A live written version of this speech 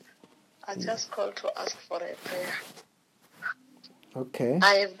I just called to ask for a prayer. Okay.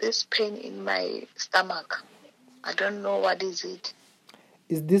 I have this pain in my stomach. I don't know what is it.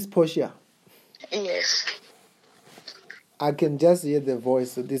 Is this Portia? Yes. I can just hear the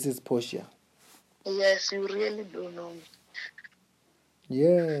voice, so this is Portia. Yes, you really don't know me.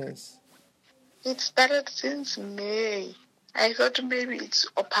 Yes. It started since May. I thought maybe it's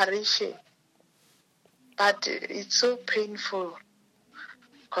operation, but it's so painful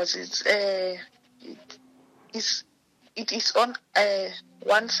because it is on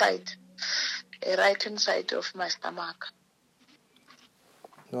one side, a right hand side of my stomach.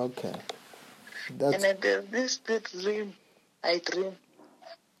 Okay. And then there's this dream I dream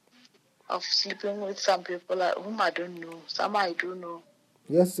of sleeping with some people whom I don't know. Some I do know.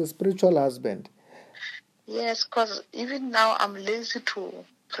 Yes, a spiritual husband. Yes, because even now I'm lazy to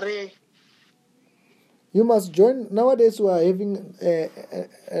pray. You must join. Nowadays we are having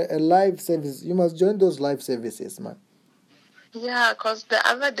a live service. You must join those live services, man. Yeah, because the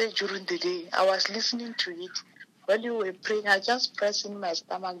other day during the day, I was listening to it. While you were praying, I just press in my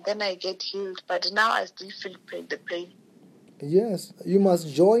stomach, then I get healed. But now I still feel the pain. Yes, you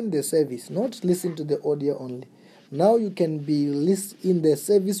must join the service, not listen to the audio only. Now you can be in the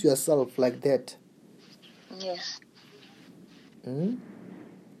service yourself like that. Yes. Hmm?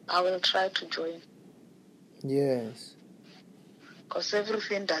 I will try to join. Yes. Because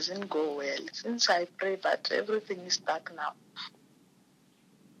everything doesn't go well. Since I pray, but everything is stuck now.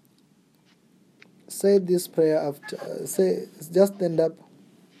 Say this prayer after. Just stand up.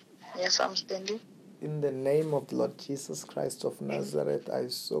 Yes, I'm standing. In the name of the Lord Jesus Christ of Nazareth, I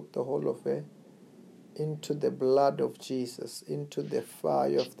soak the whole of her into the blood of Jesus, into the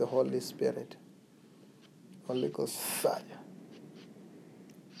fire of the Holy Spirit. Holy Ghost fire.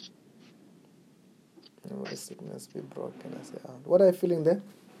 Every sickness be broken as a out. What are you feeling there?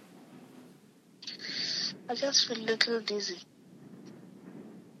 I just feel a little dizzy.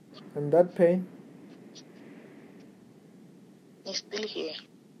 And that pain? It's still here.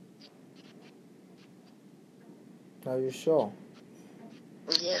 Are you sure?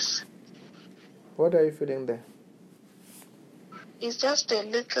 Yes. What are you feeling there? It's just a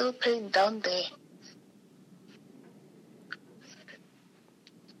little pain down there.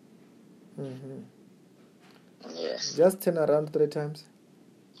 Mm-hmm. Yes. Just turn around 3 times.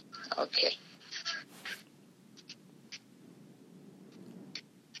 Okay.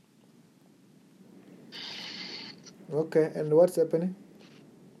 Okay, and what's happening?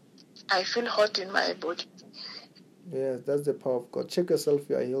 I feel hot in my body. Yes, that's the power of God. Check yourself,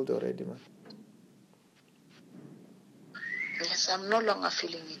 you are healed already, man. Yes, I'm no longer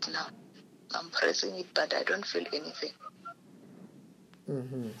feeling it now. I'm pressing it, but I don't feel anything.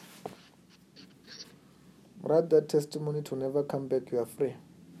 Mm-hmm. Write that testimony to never come back, you are free.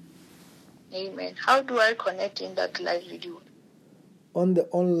 Amen. How do I connect in that live video? On the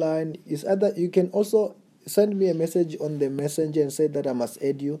online, is either you can also send me a message on the messenger and say that I must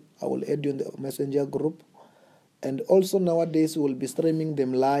add you. I will add you in the messenger group. And also nowadays we will be streaming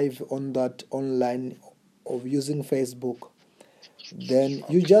them live on that online of using Facebook. Then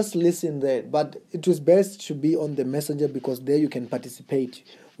you just listen there. But it is best to be on the messenger because there you can participate.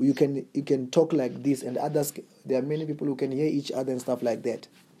 You can talk like this and others. There are many people who can hear each other and stuff like that.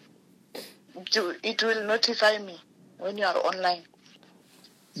 It will notify me when you are online.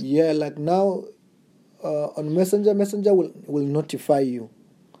 Yeah, like now on messenger will notify you.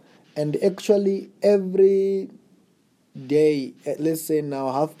 And actually every day, let's say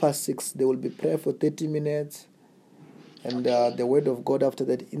now 6:30, there will be prayer for 30 minutes. And the word of God after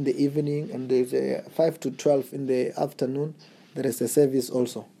that in the evening, and there's a 5 to 12 in the afternoon. There is a service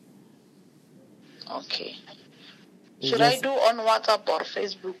also. Okay. Should I do on WhatsApp or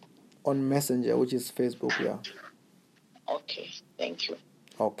Facebook? On Messenger, which is Facebook, yeah. Okay. Thank you.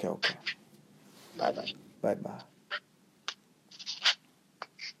 Okay. Bye-bye. Bye-bye.